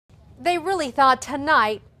They really thought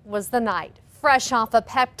tonight was the night. Fresh off a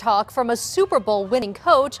pep talk from a Super Bowl winning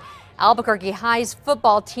coach, Albuquerque High's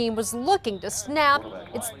football team was looking to snap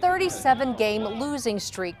its 37-game losing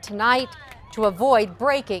streak tonight to avoid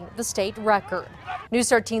breaking the state record. News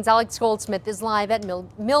 13's Alex Goldsmith is live at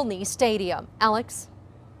Milne Stadium. Alex?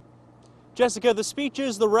 Jessica, the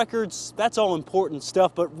speeches, the records, that's all important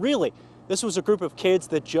stuff, but really, this was a group of kids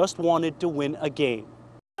that just wanted to win a game.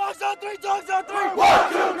 Dogs on three, dogs on three!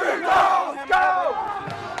 1, 2, 3, dogs, go!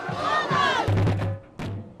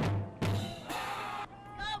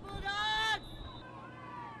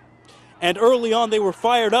 And early on, they were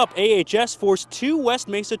fired up. AHS forced 2 West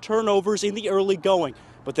Mesa turnovers in the early going.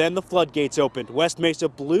 But then the floodgates opened. West Mesa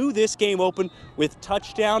blew this game open with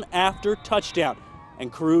touchdown after touchdown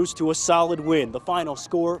and cruised to a solid win. The final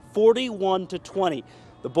score, 41-20.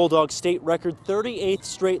 The Bulldogs' state record 38th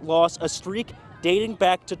straight loss, a streak dating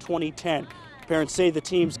back to 2010. Parents say the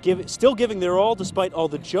team's still giving their all despite all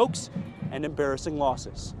the jokes and embarrassing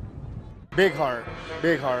losses. Big heart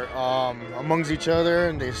amongst each other,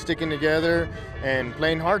 and they're sticking together and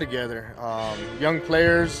playing hard together. Young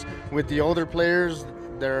players with the older players,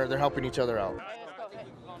 they're helping each other out.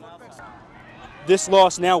 This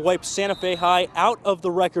loss now wipes Santa Fe High out of the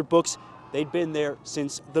record books. They'd been there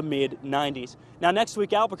since the mid-90s. Now next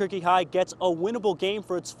week, Albuquerque High gets a winnable game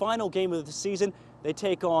for its final game of the season. They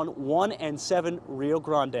take on 1-7 Rio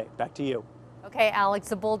Grande. Back to you. Okay, Alex,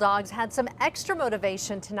 the Bulldogs had some extra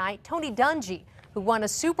motivation tonight. Tony Dungy, who won a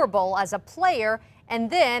Super Bowl as a player and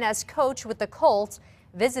then as coach with the Colts,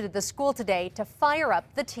 visited the school today to fire up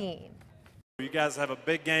the team. You guys have a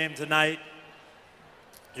big game tonight.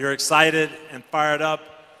 You're excited and fired up,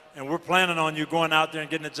 and we're planning on you going out there and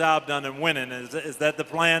getting the job done and winning. Is that the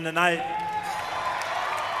plan tonight?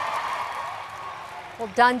 Well,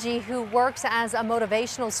 Dungy, who works as a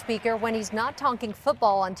motivational speaker when he's not talking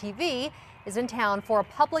football on TV, is in town for a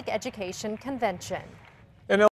public education convention.